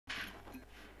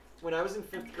When I was in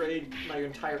 5th grade, my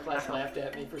entire class laughed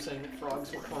at me for saying that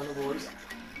frogs were carnivores.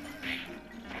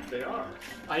 They are.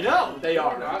 I know, they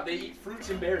are. Not. They eat fruits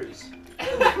and berries.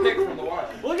 They pick from the wild.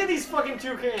 Look at these fucking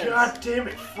toucans. God damn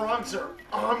it, frogs are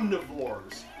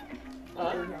omnivores.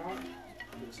 They're not.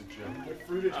 It was a joke. They're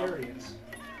fruitarians.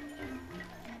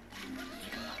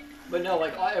 But no,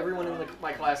 like, everyone in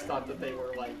my class thought that they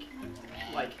were, like...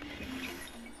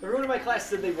 Everyone in my class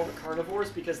said they weren't carnivores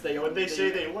because they... What did they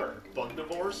say they were?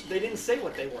 Bugnivores? They didn't say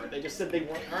what they were. They just said they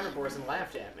weren't carnivores and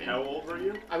laughed at me. How old were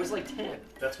you? I was like 10.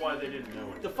 That's why they didn't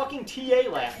know it. The fucking TA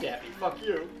laughed at me. Fuck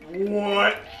you.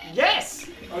 What? Yes!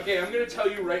 Okay, I'm gonna tell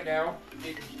you right now,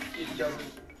 it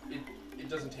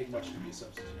doesn't take much to be a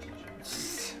substitute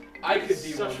teacher. I could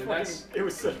be one, and that's... It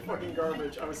was such fucking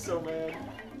garbage. I was so mad.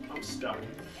 I'm stuck.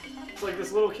 It's like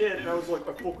this little kid, and I was like,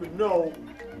 I fucking know.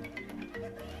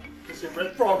 Because you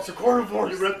read frogs are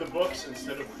carnivores. You read the books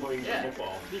instead of playing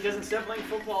football. Because instead of playing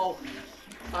football,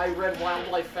 I read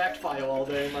Wildlife Fact File all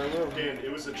day in my room. Dan,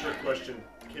 it was a trick question.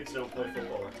 Kids don't play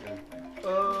football at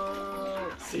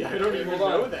 10. See, I don't even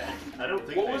know that. I don't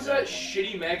think What was that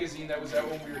shitty magazine that was out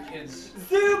when we were kids?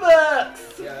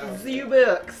 Zoo-Books! Yeah, that was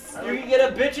Zoo-Books! You can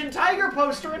get a bitch and tiger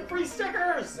poster and free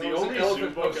stickers! The only zoo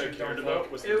book I cared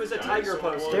about was it was a tiger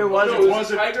poster. There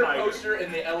was a tiger poster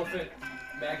and the elephant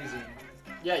magazine.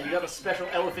 Yeah, you got a special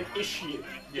elephant issue.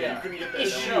 Yeah, you couldn't get that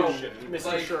issue, shit.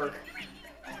 Mr. Shirk.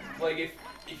 Like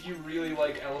if you really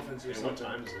like elephants or something. What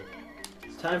time is it?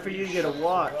 It's time for you to get a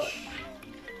watch.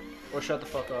 Or shut the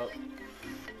fuck up.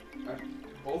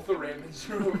 Both the Raymans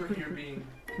are over here being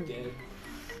dead.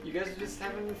 You guys are just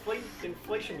having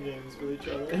inflation games with each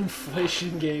other.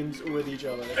 Inflation games with each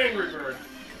other. Angry Bird.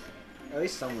 At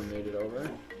least someone made it over.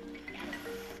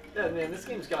 Yeah, man, this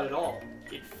game's got it all.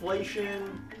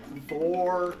 Inflation,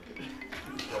 vor,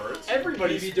 Birds.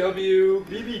 everybody's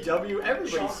BBW,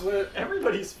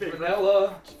 everybody's favorite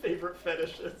vanilla. favorite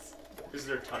fetishes. Is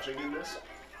there touching in this?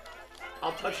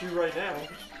 I'll touch you right now.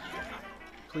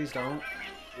 Please don't.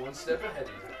 One step ahead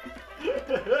of you.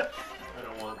 I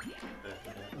don't want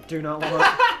that. Do not want.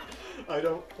 I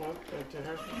don't want that to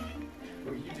happen.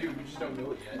 Well, you do, we just don't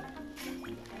know it yet.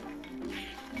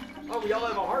 Oh, we all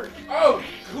have a heart. Oh!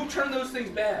 Who turned those things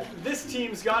bad? This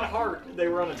team's got heart. They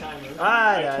were on a timer.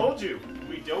 I told you,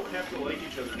 we don't have to like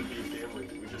each other to be a family.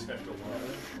 We just have to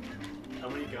love. How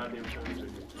many goddamn times have you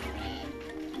told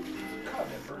me? God,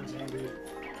 that burns angry.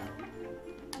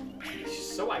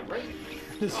 She's so irate.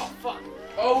 Oh, fuck.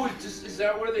 Oh, is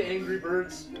that where the Angry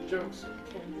Birds jokes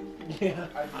came? Yeah.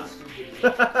 I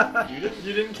missed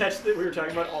You didn't catch that we were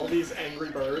talking about all these angry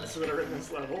birds that are in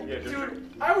this level? Yeah,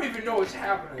 dude, I don't even know what's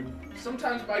happening.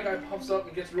 Sometimes my guy puffs up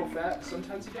and gets real fat, and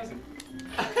sometimes he doesn't.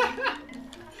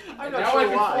 I'm not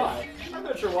sure why. I'm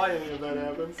not sure why any of that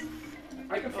happens.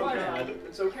 I can fly now.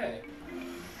 It's okay.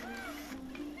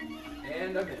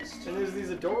 And I missed. And there's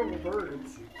these adorable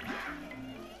birds.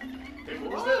 Hey,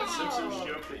 what was that Simpsons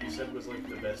joke that you said was like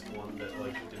the best one that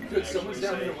like didn't Good, actually someone's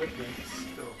down say? here with me.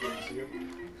 Oh, good to see you.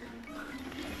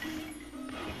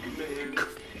 Man.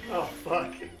 Oh,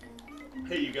 fuck.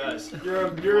 Hey, you guys. You're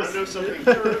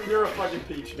a fucking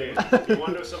peach, Dan. You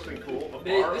want to know something cool? A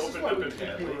bar opened up in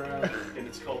Hadley, and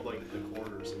it's called like the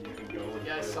Corners, and you can go and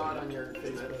yeah, I saw it on your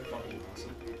Isn't Facebook. that fucking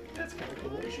awesome? That's kind of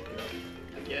cool. You should go.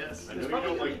 I guess. I know you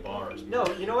don't like bars. No,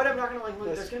 you know what I'm not gonna like?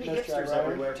 There's gonna be Let's try hipsters Ryan.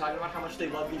 everywhere talking about how much they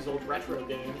love these old retro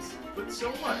games. But so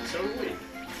what? So do we.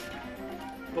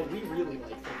 But we really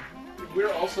like them.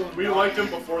 We're also We liked them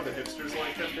before the hipsters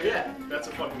liked them, Dan. Yeah. That's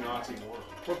a fucking oxymoron.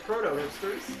 We're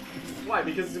proto-hipsters. Why?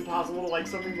 Because it's impossible to like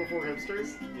something before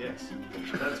hipsters? Yes.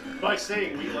 That's by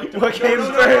saying we liked them. What came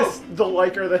first? The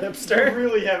like or the hipster? You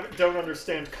really don't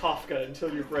understand Kafka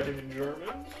until you've read him in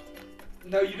German.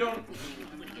 No, you don't.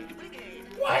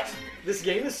 What? This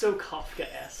game is so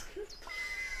Kafka-esque.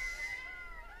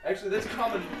 Actually, that's a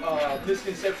common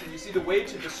misconception. You see, the way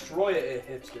to destroy a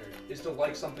hipster is to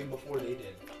like something before they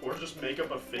did. Or just make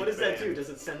up a fake What does that band. do? Does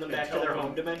it send them And back to tell their them-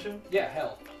 home dimension? Yeah,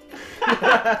 hell.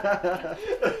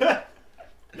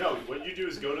 No, what you do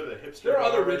is go to the hipster There are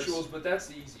other bars rituals, but that's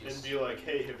the easiest. and be like,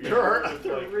 hey, have you There are heard of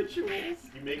other like... rituals.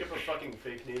 You make up a fucking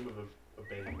fake name of a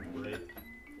band, right?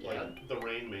 Yeah. Like the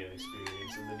Rain Man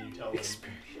Experience, and then you tell them...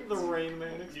 The Rain Man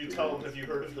experience. You tell them, have you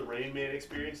heard of the Rain Man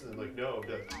Experience? And they're like, no.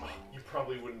 Be like, oh, you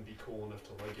probably wouldn't be cool enough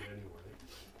to like it anyway.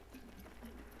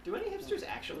 Do any hipsters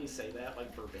actually say that,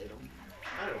 like, verbatim?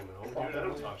 I don't know, dude. I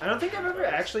don't talk to I don't think them I've ever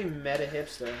fast. actually met a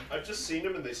hipster. I've just seen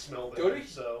them and they smell Go them, to-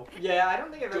 so... Yeah, I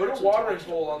don't think I've ever Go to actually Watering talked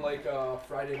Hole on like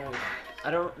Friday night.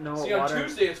 I don't know See, what on water.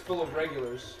 Tuesday it's full of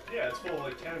regulars, Yeah, it's full of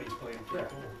like townies playing pretty Yeah.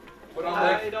 cool. but on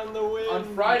like Ride on the wind.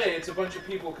 on Friday it's a bunch of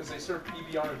people because they serve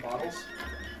PBR in bottles.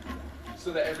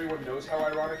 so that everyone knows how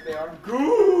ironic they are.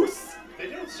 Goose! They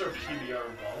don't serve PBR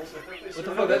in bottles. I thought they served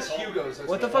No, that's alcohol. Hugo's. That's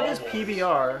What the fuck is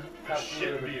PBR?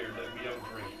 Shit beer that we don't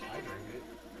drink. I drink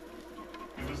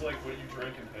it. It was like what you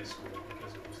drank in high school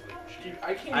because it was like cheap.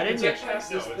 I can't I even didn't get get-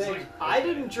 past No, this it's thing. like- I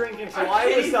didn't drink until I I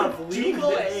can't was even of do legal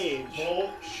this. age.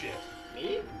 Bullshit.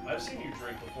 Me? I've seen you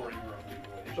drink before you were of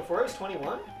legal age. Before I was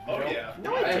 21? Oh Nope. yeah.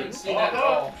 No, I I haven't didn't. seen that at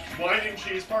all. Wine and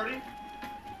cheese party?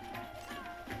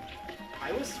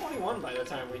 I was 21 by the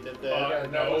time we did that. Yeah,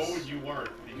 that no, was- you weren't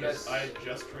because Yes. I had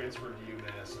just transferred to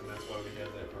UMass and that's why we had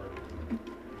that party.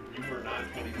 You were not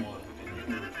 21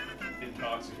 and you were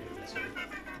intoxicated, so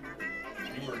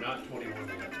you were not 21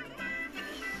 yet.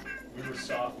 We were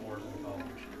sophomores in college.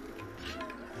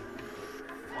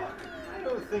 Fuck. I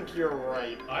don't think you're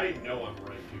right. I know I'm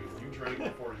right, dude. You drank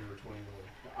before you were 21.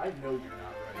 I know you're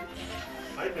not right.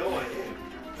 I know I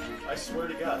am. I swear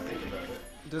to God, think about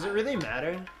it. Does it really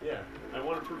matter? Yeah, I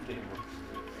want to prove game one.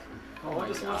 Oh, I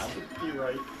just wants to be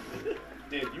right.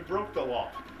 Dan, you broke the law.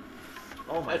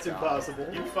 Oh my That's god. impossible.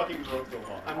 You fucking broke the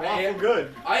law. I'm I awful am-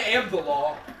 good. I am the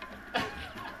law.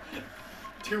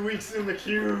 2 weeks in the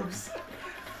cubes.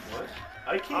 What?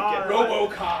 I can't Ah, get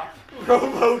RoboCop.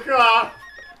 RoboCop.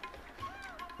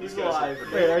 These Who's guys alive?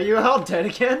 are Wait, are you all dead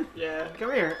again? Yeah.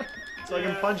 Come here. So I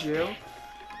can Yeah. punch you.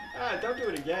 Ah, don't do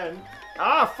it again.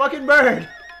 Ah, fucking bird!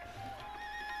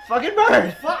 Fucking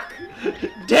bird! Fuck!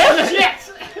 Damn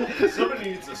it!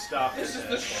 Somebody needs to stop This is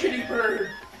the ass. shitty bird.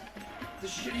 The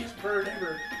shittiest bird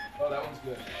ever. Oh, that one's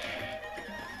good.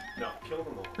 No, kill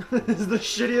them all. This is the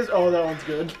shittiest. Oh, that one's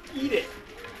good. Eat it.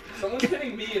 Someone's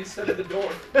hitting me instead of the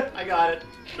door. I got it.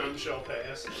 Gun shall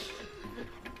pass.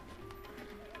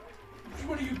 Which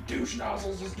one of you douche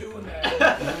nozzles is doing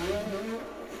that?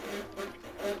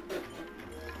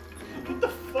 What the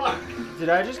fuck? Did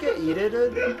I just get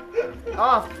yeeted?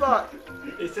 Ah, fuck.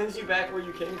 It sends you back where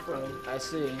you came from. I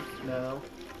see. No.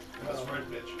 That's right,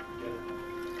 bitch. Get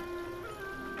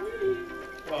it.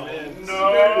 Oh, man. no!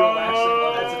 It's very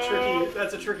relaxing.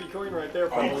 That's a tricky coin right there, Oh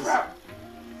fellas. crap!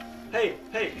 Hey,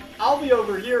 I'll be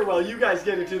over here while you guys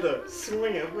get into the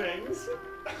swing of things.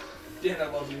 Dan, I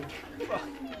love you.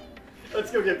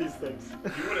 Let's go get these things.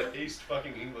 You would have aced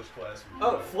fucking English class.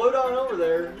 Oh, float on over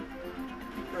there.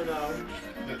 Or no.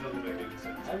 That doesn't make any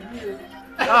sense. I'm here.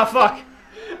 Ah, fuck.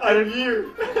 I'm here.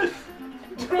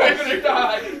 I'm gonna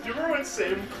die. Do you remember when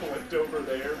Sam clicked over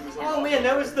there and was like, Oh man,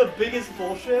 that was the biggest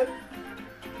bullshit.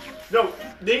 No,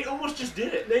 they almost just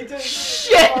did it. They did.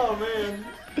 Shit! Oh man.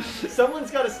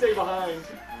 Someone's got to stay behind.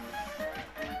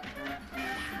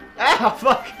 Ah,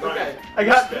 fuck. Okay. I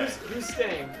got. Who's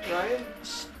staying? Ryan?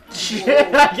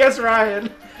 Shit, I guess Ryan.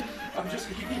 I'm just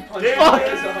gonna keep punching Damn my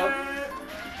ass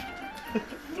up.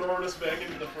 Throwing us back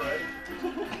into the fray.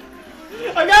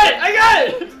 I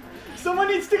got it! Someone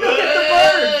needs to go get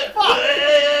the bird! Fuck!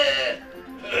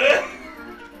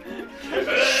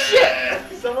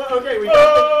 Shit! Someone, okay, we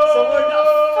got the, someone,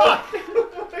 fuck!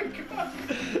 Oh my god.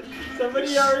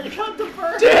 Somebody already got the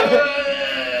bird! Damn it!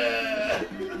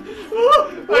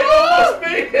 I almost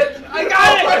made it! I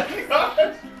got it!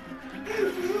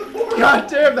 Oh my god! God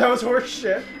damn, that was horse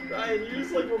shit. Ryan, you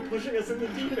just like were pushing us in the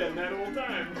deep end that whole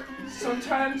time.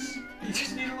 Sometimes you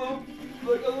just need a little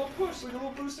push, like a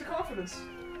little boost of confidence.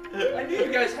 I knew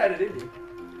you guys had it in you.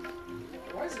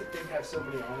 Why does the thing have so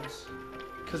many arms?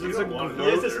 Because You it's don't a. want He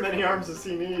has as many arms as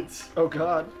he needs. Oh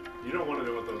god. You don't want to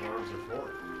know what those arms are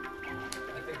for.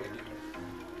 I think I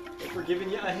do. If we're giving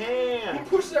you a Who hand.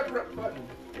 pushed that button?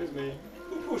 Here's me.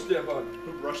 Who pushed that button?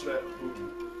 Who brushed that Putin?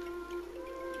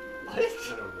 What? I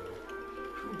don't know.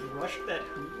 Who brushed that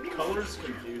hoop? Colors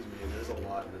confuse me, and there's a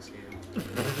lot in this game.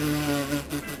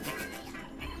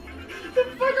 The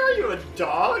fuck are you, a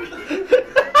dog?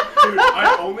 Dude,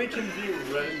 I only can view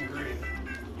red and green.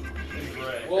 And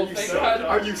gray. Well, Are you thank Santa? God.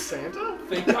 Are you Santa?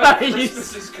 Thank God You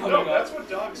Christmas is coming No, up. that's what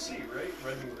dogs see, right?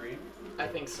 Red and green. I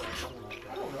think so. Something like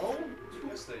I that. don't know.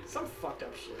 Yes, they do. Some fucked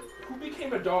up shit. Who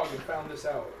became a dog and found this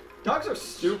out? Dogs are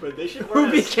stupid. They should Who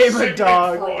learn. became a Sigmund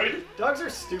dog? Freud. Dogs are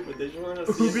stupid. They should learn to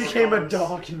Who see became a dogs.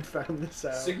 dog and found this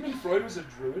out? Sigmund Freud was a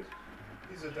druid.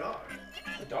 He's a dog.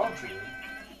 A dog druid.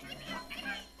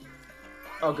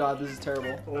 Oh god, this is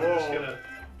terrible. Whoa. I'm just gonna.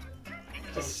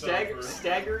 Just thumbs up for-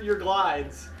 stagger your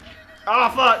glides. Ah,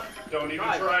 fuck! Don't even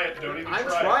Right. try it. Don't even I'm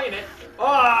try trying it.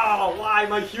 Oh, why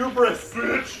my hubris?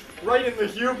 Bitch! Right in the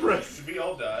hubris. We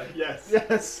all die. Yes.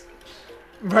 Yes.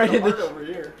 Right No in heart the. over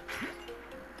here.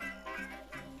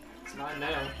 It's mine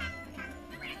now.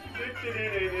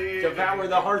 Devour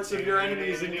the hearts of your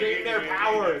enemies and gain their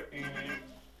power.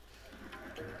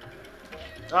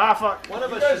 Ah, fuck. One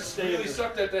of You us should guys stay really in the...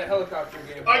 sucked at that helicopter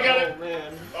game. I got it. Oh,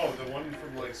 man. Oh, the one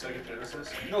from like Sega Genesis?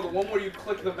 No, the one where you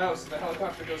click the mouse and the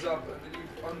helicopter goes up, and then you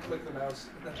unclick the mouse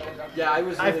and the helicopter. Yeah, I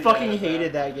was I really fucking bad at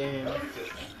hated that game. I liked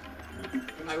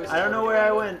it. I don't know where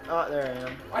I went. Oh, there I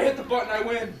am. I hit the button, I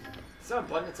win. It's not a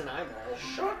button, it's an eyeball.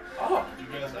 Shut up. You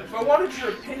guys, If I wanted your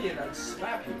opinion, I'd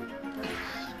slap you.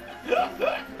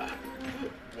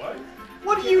 What?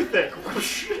 What do you think?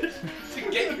 To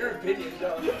get your opinion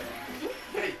done.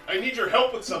 Hey, I need your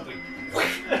help with something.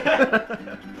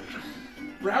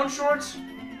 Brown shorts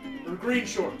or green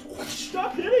shorts?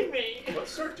 Stop hitting me!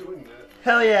 Let's start doing that.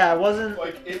 Hell yeah, I wasn't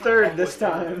Like, in third this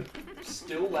public. time.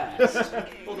 Still last.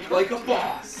 Like a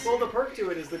boss. Well, the perk to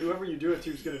it is that whoever you do it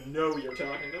to is going to know you're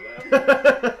talking to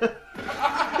them.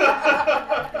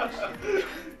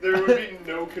 There would be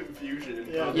no confusion in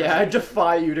Yeah. public. Yeah, I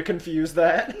defy you to confuse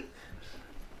that.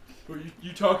 Are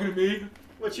you talking to me?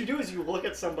 What you do is you look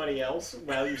at somebody else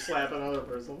while you slap another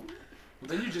person. Well,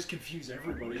 then you just confuse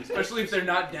everybody, especially if they're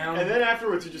not down. And then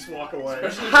afterwards you just walk away.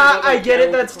 Especially if Ha! they're not, I like, get down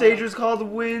it, with that the stage crowd. was called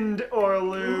Win or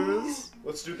Lose.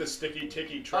 Let's do the sticky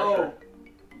ticky treasure. Oh,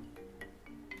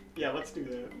 Yeah, let's do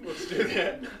that. Let's do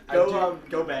that.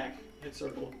 Go back. Hit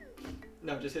circle.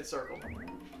 No, just hit circle.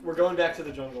 We're going back to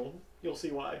the jungle. You'll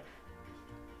see why.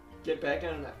 Get back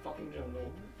down in that fucking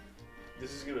jungle.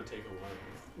 This is gonna take a while.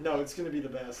 No, it's gonna be the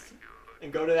best.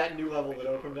 And go to that new level that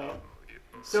opened up.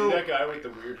 So, See that guy with the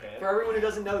weird hat? for everyone who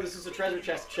doesn't know, this is a treasure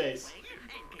chest chase.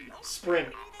 Sprint.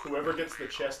 Whoever gets the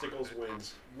chesticles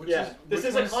wins. which Yeah, this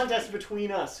is a one's- contest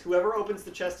between us. Whoever opens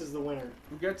the chest is the winner.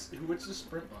 Who gets the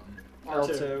sprint button?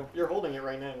 R2. L2. You're holding it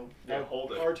right now. Yeah,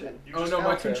 hold it. R2. You Oh just- no,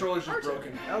 my L2. controller's just R2.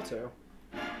 broken. L2.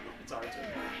 It's R2.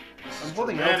 This I'm is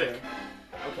holding dramatic.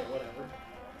 L2. Okay, whatever.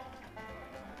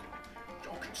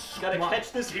 Come Gotta on.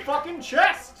 catch this fucking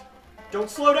chest! Don't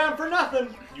slow down for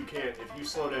nothing! You can't. If you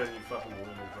slow down, you fucking will,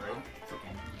 bro.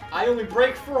 I only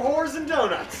break for whores and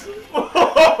donuts!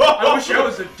 I wish I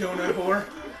was a donut whore.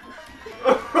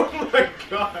 Oh my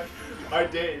god. I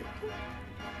did.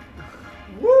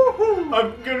 Woohoo!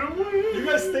 I'm gonna win. You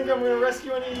guys think I'm gonna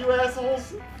rescue any of you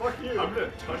assholes? Fuck you. I'm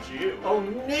gonna touch you. Oh,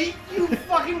 Nate, you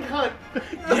fucking cunt!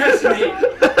 Yes,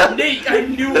 Nate. Nate, I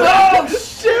knew it. Oh,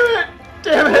 shit!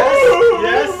 Damn it!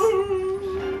 Yes!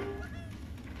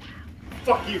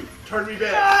 Fuck you. Turn me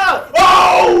back. Ah!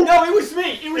 Oh! No, it was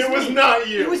me! It was It me! was not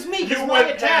you. It was me, You because my went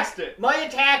attack, past it. my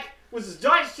attack was a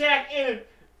dodge attack and it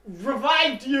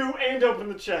revived you and opened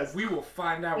the chest. We will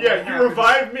find out. what Yeah, you happens.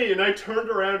 revived me and I turned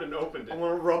around and opened I it.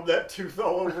 want to rub that tooth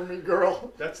all over me,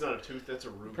 girl. That's not a tooth, that's a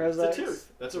ruby. Press It's a X.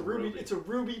 tooth. That's It's a ruby. It's a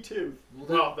ruby tooth. Well,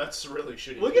 then- Well, that's really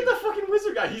shitty. Look at the fucking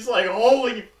wizard guy. He's like,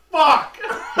 holy fuck!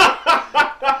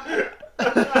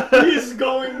 He's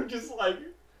going just like,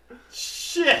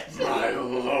 shit! My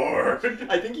lord.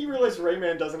 I think he realized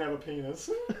Rayman doesn't have a penis.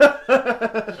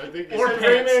 I think Or he's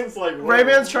Rayman's like,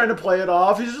 Rayman's trying to play it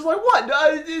off. He's just like, what?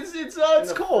 It's And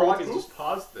the cold. frog is Who just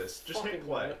paused this? Just hit fucking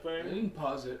play. that I thing. didn't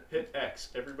pause it. Hit X.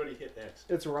 Everybody hit X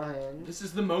It's Ryan. This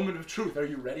is the moment of truth. Are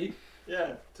you ready?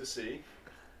 Yeah, to see.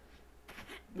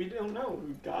 we don't know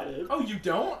who got it. Oh, you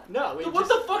don't? No, it Then what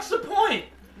just, the fuck's the point?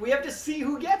 we have to see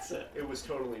who gets it. It was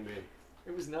totally me.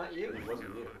 It was not you. It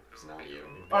wasn't you. It's not you.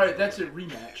 All right, that's a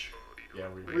rematch. Yeah,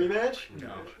 we Rematch?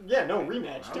 No. Yeah, no,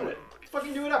 rematch. Do it.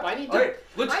 Fucking do it up. I need to. All right,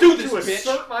 let's I do need this, to bitch.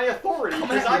 assert my authority Come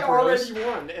because at me, I already bros.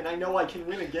 won, and I know I can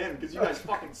win again because you guys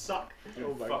fucking suck.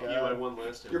 Oh my fuck God. you! I won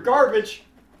last time. You're garbage.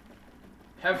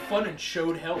 Have fun and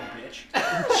showed hell,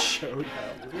 bitch. Showed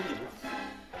up.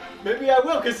 Maybe I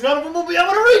will, because none of them will be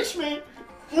able to reach me.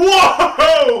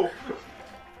 Whoa!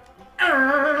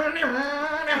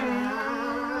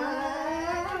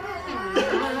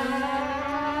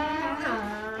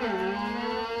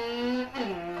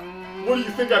 What do you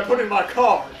think I put in my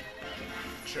card?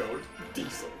 Chode.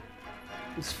 Diesel.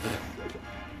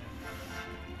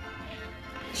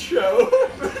 Chode.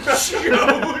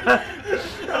 Chode.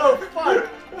 Oh fuck!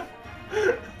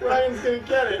 Ryan's gonna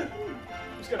get it.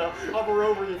 I'm just gonna hover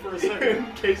over you for a second.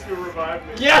 In case you revive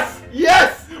me. Yes!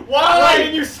 Yes! Why?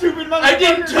 Ryan, you stupid motherfucker! I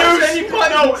didn't touch any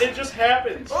buttons. No, it just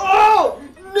happens. Oh!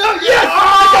 No! Yes!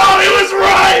 Oh, it was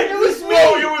right. It was me!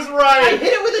 No, it was I right.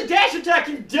 hit it with a dash attack,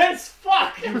 you dense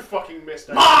fuck! You fucking missed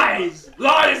it.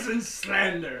 Lies and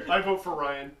slander. I vote for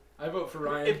Ryan. I vote for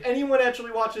Ryan. If anyone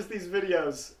actually watches these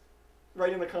videos,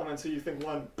 write in the comments who you think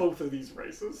won both of these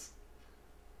races.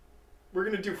 We're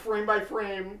gonna do frame by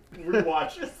frame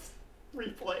rewatches,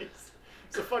 replays.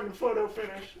 It's a fucking photo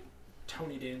finish.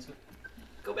 Tony Danza.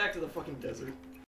 Go back to the fucking desert.